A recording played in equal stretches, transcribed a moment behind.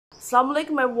Assalamu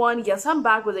alaikum everyone, yes I'm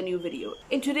back with a new video.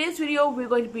 In today's video we're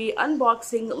going to be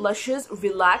unboxing Lush's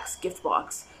Relax gift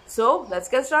box. So let's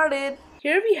get started.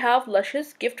 Here we have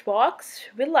Lush's gift box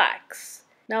Relax.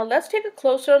 Now let's take a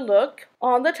closer look.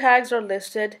 On the tags are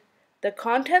listed the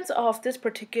contents of this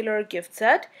particular gift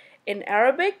set in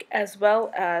Arabic as well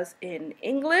as in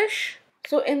English.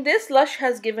 So in this, Lush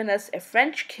has given us a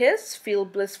French kiss, feel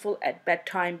blissful at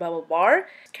bedtime bubble bar,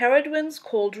 Caradwin's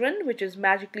cauldron, which is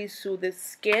magically soothes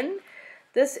skin.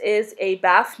 This is a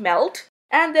bath melt.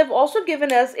 And they've also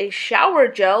given us a shower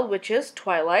gel, which is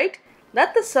Twilight,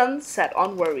 let the sun set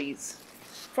on worries.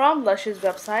 From Lush's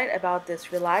website about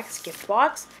this Relax gift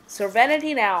box,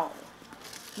 Serenity now.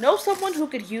 Know someone who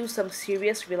could use some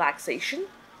serious relaxation?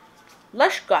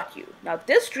 Lush got you. Now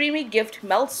this dreamy gift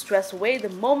melts stress away the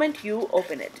moment you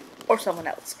open it, or someone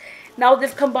else. Now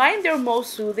they've combined their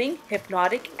most soothing,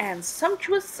 hypnotic, and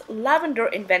sumptuous lavender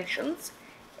inventions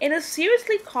in a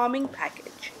seriously calming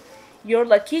package. Your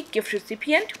lucky gift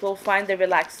recipient will find the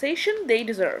relaxation they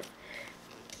deserve.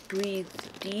 Breathe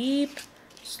deep,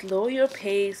 slow your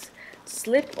pace,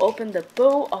 slip open the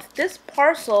bow of this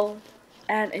parcel,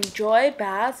 and enjoy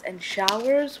baths and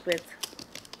showers with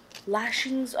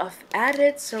lashings of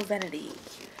added serenity.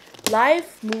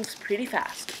 Life moves pretty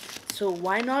fast, so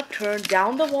why not turn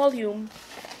down the volume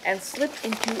and slip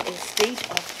into a state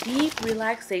of deep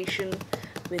relaxation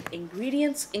with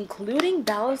ingredients including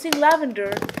balancing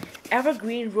lavender,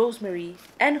 evergreen rosemary,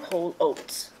 and whole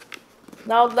oats.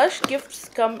 Now Lush gifts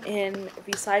come in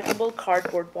recyclable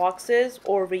cardboard boxes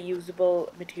or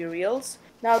reusable materials.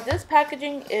 Now this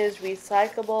packaging is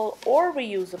recyclable or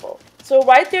reusable. So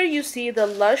right there you see the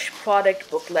Lush product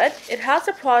booklet. It has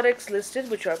the products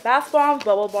listed, which are bath bombs,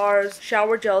 bubble bars,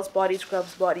 shower gels, body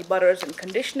scrubs, body butters and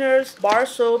conditioners, bar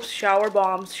soaps, shower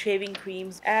bombs, shaving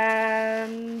creams,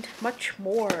 and much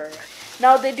more.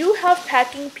 Now they do have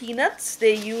packing peanuts.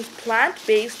 They use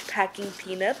plant-based packing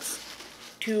peanuts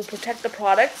to protect the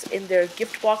products in their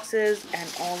gift boxes and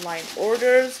online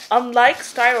orders. Unlike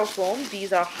styrofoam,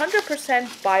 these are 100%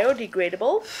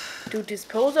 biodegradable. To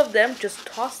dispose of them, just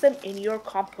toss them in your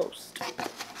compost.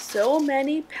 So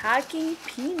many packing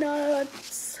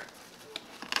peanuts.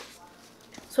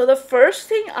 So the first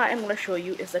thing I am going to show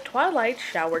you is the Twilight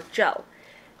Shower Gel.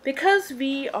 Because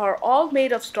we are all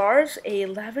made of stars, a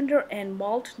lavender and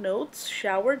malt notes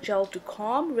shower gel to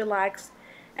calm, relax,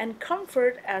 and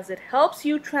comfort as it helps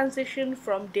you transition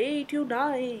from day to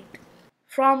night.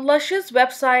 From Lush's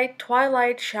website,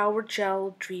 Twilight Shower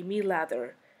Gel Dreamy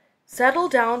Lather. Settle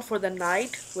down for the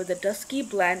night with a dusky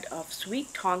blend of sweet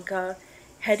tonka,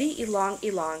 heady ylang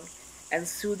ylang, and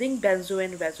soothing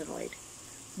benzoin resinoid.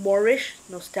 Moorish,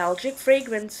 nostalgic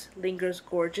fragrance lingers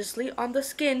gorgeously on the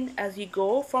skin as you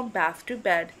go from bath to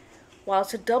bed,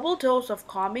 whilst a double dose of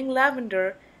calming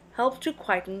lavender helps to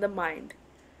quieten the mind.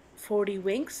 40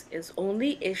 winks is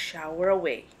only a shower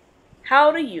away.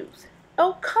 How to use?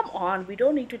 Oh, come on, we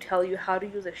don't need to tell you how to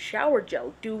use a shower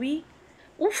gel, do we?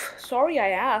 Oof, sorry I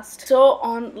asked. So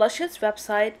on Lush's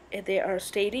website, they are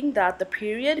stating that the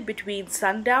period between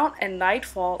sundown and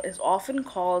nightfall is often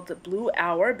called the blue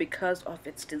hour because of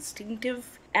its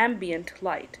distinctive ambient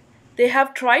light. They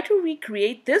have tried to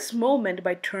recreate this moment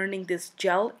by turning this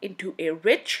gel into a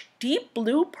rich, deep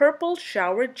blue-purple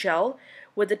shower gel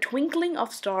with the twinkling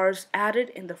of stars added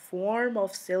in the form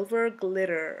of silver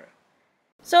glitter.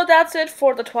 So that's it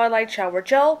for the Twilight Shower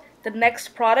Gel. The next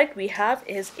product we have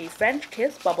is a French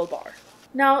Kiss Bubble Bar.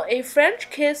 Now a French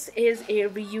Kiss is a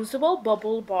reusable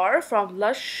bubble bar from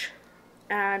Lush,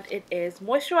 and it is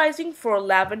moisturizing for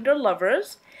lavender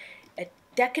lovers, a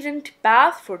decadent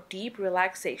bath for deep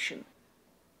relaxation.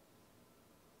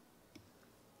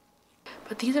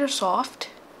 But these are soft,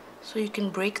 so you can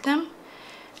break them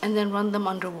and then run them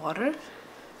under water.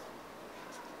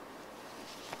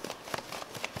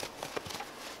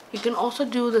 You can also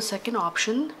do the second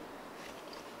option.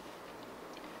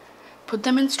 Put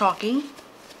them in stocking.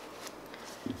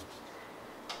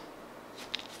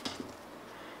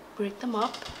 Break them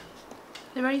up.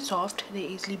 They're very soft, they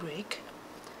easily break.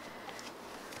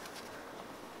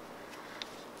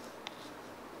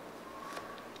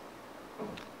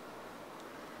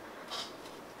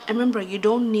 And remember, you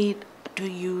don't need to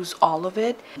use all of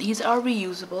it. These are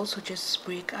reusable, so just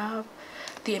break up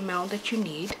the amount that you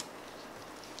need,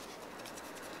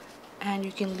 and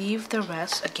you can leave the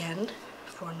rest again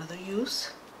for another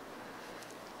use.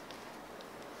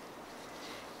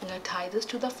 I'm going to tie this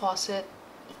to the faucet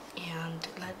and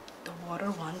let the water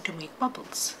run to make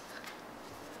bubbles.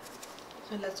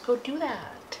 So let's go do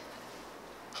that.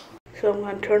 So I'm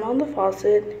going to turn on the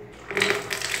faucet.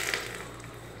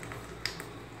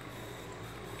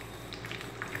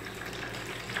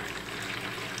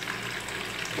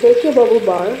 Take your bubble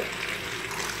bar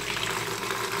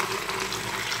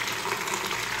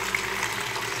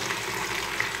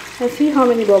and see how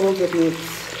many bubbles it makes.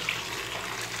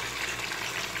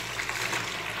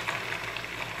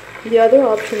 The other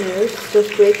option is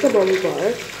just break the bubble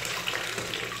bar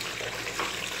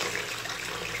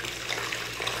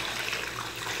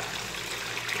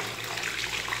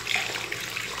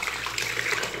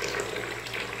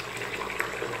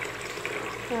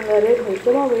and let it make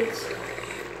the bubbles.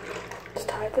 Just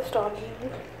tie the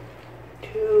stocking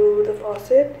to the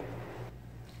faucet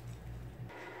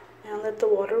and let the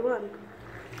water run.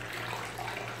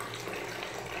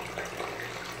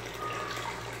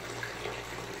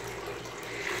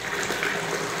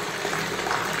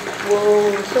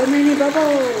 Whoa, so many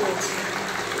bubbles!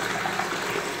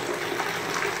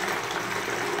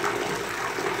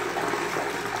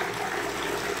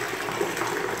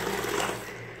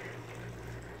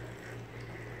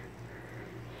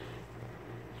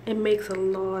 It makes a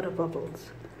lot of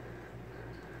bubbles.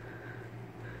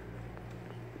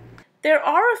 There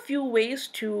are a few ways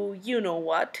to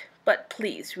you-know-what, but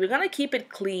please, we're gonna keep it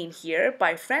clean here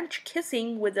by French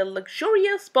kissing with a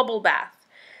luxurious bubble bath.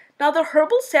 Now the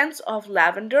herbal scents of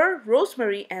lavender,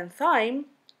 rosemary, and thyme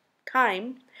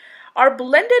are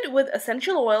blended with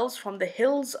essential oils from the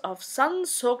hills of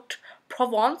sun-soaked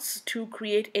Provence to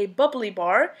create a bubbly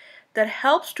bar that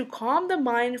helps to calm the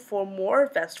mind for more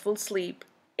restful sleep.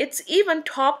 It's even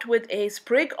topped with a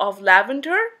sprig of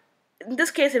lavender, in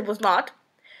this case it was not,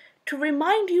 to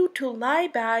remind you to lie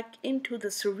back into the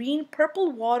serene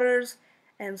purple waters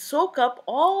and soak up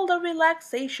all the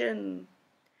relaxation.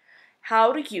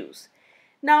 How to use.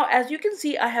 Now, as you can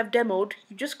see, I have demoed.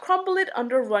 You just crumble it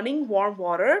under running warm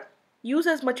water. Use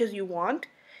as much as you want.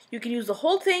 You can use the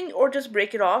whole thing or just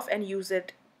break it off and use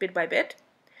it bit by bit.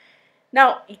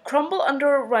 Now, you crumble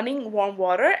under running warm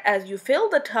water as you fill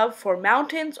the tub for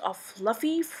mountains of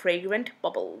fluffy, fragrant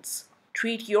bubbles.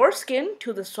 Treat your skin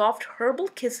to the soft herbal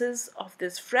kisses of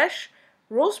this fresh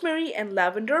rosemary and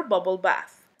lavender bubble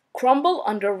bath. Crumble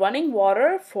under running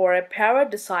water for a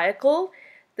paradisiacal.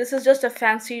 This is just a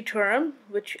fancy term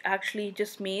which actually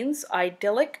just means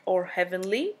idyllic or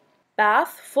heavenly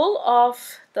bath full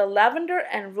of the lavender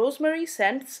and rosemary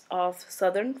scents of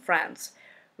southern France.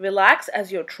 Relax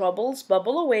as your troubles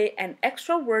bubble away and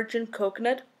extra virgin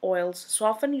coconut oils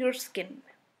soften your skin.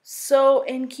 So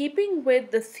in keeping with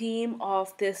the theme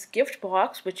of this gift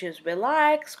box, which is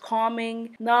relax,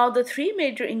 calming, now the three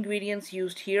major ingredients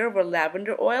used here were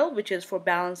lavender oil, which is for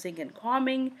balancing and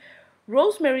calming,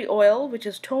 rosemary oil, which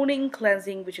is toning,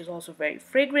 cleansing, which is also very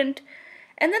fragrant,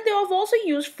 and then they have also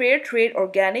used fair trade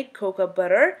organic cocoa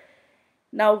butter.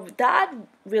 Now that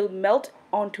will melt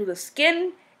onto the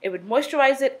skin. It would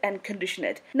moisturize it and condition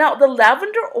it. Now the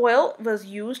lavender oil was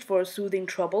used for soothing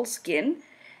troubled skin,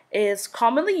 is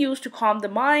commonly used to calm the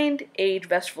mind,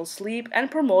 aid restful sleep, and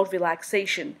promote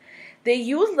relaxation. They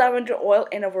use lavender oil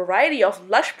in a variety of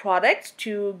Lush products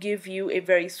to give you a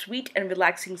very sweet and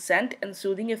relaxing scent and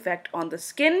soothing effect on the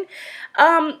skin.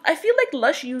 I feel like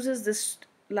Lush uses this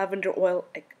lavender oil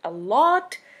like a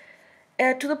lot,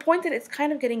 to the point that it's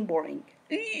kind of getting boring.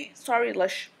 Sorry,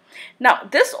 Lush. Now,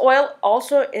 this oil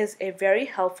also is a very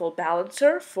helpful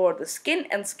balancer for the skin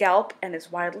and scalp and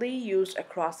is widely used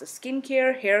across the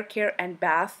skincare, hair care, and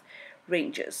bath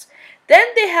ranges. Then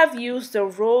they have used the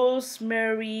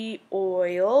rosemary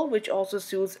oil, which also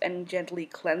soothes and gently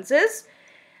cleanses,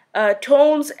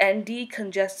 tones and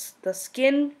decongests the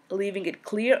skin, leaving it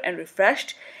clear and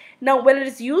refreshed. Now, when it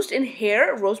is used in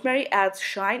hair, rosemary adds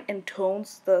shine and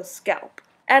tones the scalp.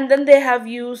 And then they have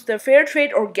used the fair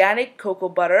trade organic cocoa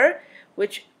butter,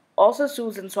 which also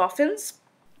soothes and softens.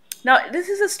 Now, this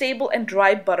is a stable and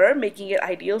dry butter, making it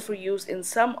ideal for use in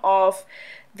some of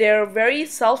their very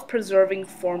self-preserving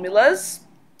formulas.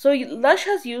 So Lush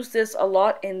has used this a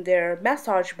lot in their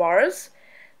massage bars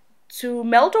to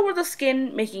melt over the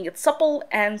skin, making it supple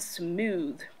and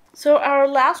smooth. So our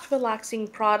last relaxing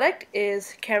product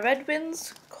is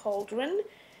Caradwin's Cauldron.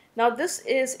 Now this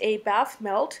is a bath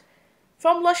melt.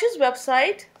 From Lush's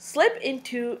website, slip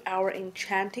into our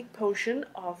enchanting potion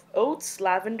of oats,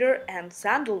 lavender, and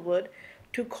sandalwood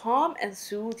to calm and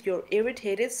soothe your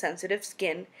irritated, sensitive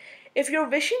skin. If you're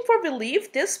wishing for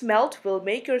relief, this melt will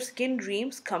make your skin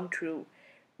dreams come true.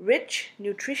 Rich,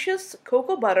 nutritious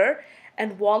cocoa butter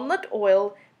and walnut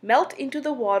oil melt into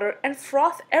the water and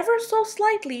froth ever so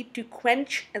slightly to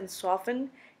quench and soften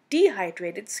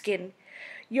dehydrated skin.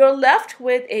 You're left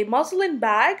with a muslin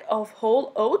bag of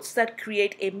whole oats that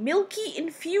create a milky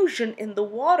infusion in the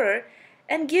water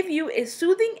and give you a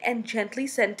soothing and gently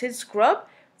scented scrub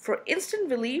for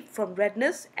instant relief from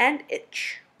redness and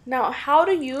itch. Now, how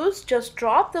to use: just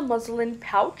drop the muslin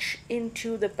pouch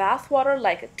into the bath water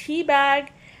like a tea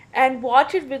bag and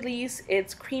watch it release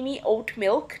its creamy oat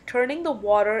milk, turning the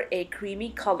water a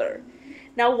creamy color.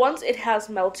 Now, once it has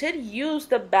melted, use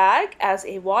the bag as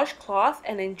a washcloth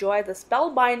and enjoy the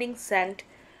spellbinding scent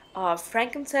of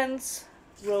frankincense,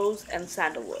 rose, and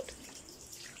sandalwood.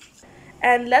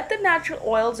 And let the natural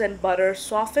oils and butter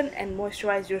soften and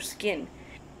moisturize your skin.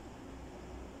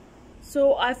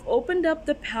 So I've opened up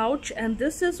the pouch and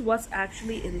this is what's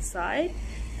actually inside.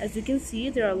 As you can see,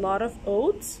 there are a lot of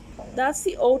oats. That's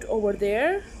the oat over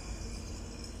there.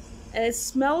 And it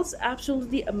smells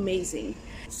absolutely amazing.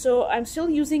 So I'm still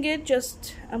using it,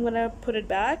 I'm gonna put it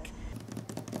back.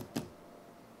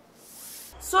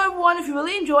 So everyone, if you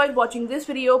really enjoyed watching this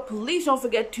video, please don't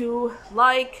forget to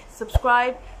like,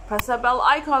 subscribe, press that bell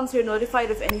icon so you're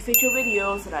notified of any future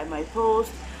videos that I might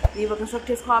post. Leave a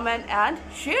constructive comment and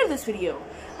share this video.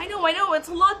 I know, it's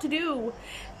a lot to do,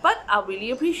 but I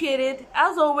really appreciate it.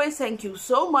 As always, thank you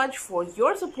so much for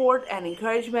your support and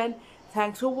encouragement.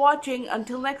 Thanks for watching.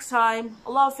 Until next time,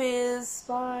 Allah Hafiz.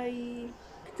 Bye.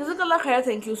 Jazakallah khair.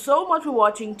 Thank you so much for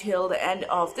watching till the end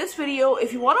of this video.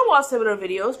 If you want to watch similar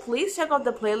videos, please check out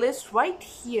the playlist right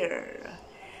here.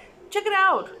 Check it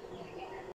out.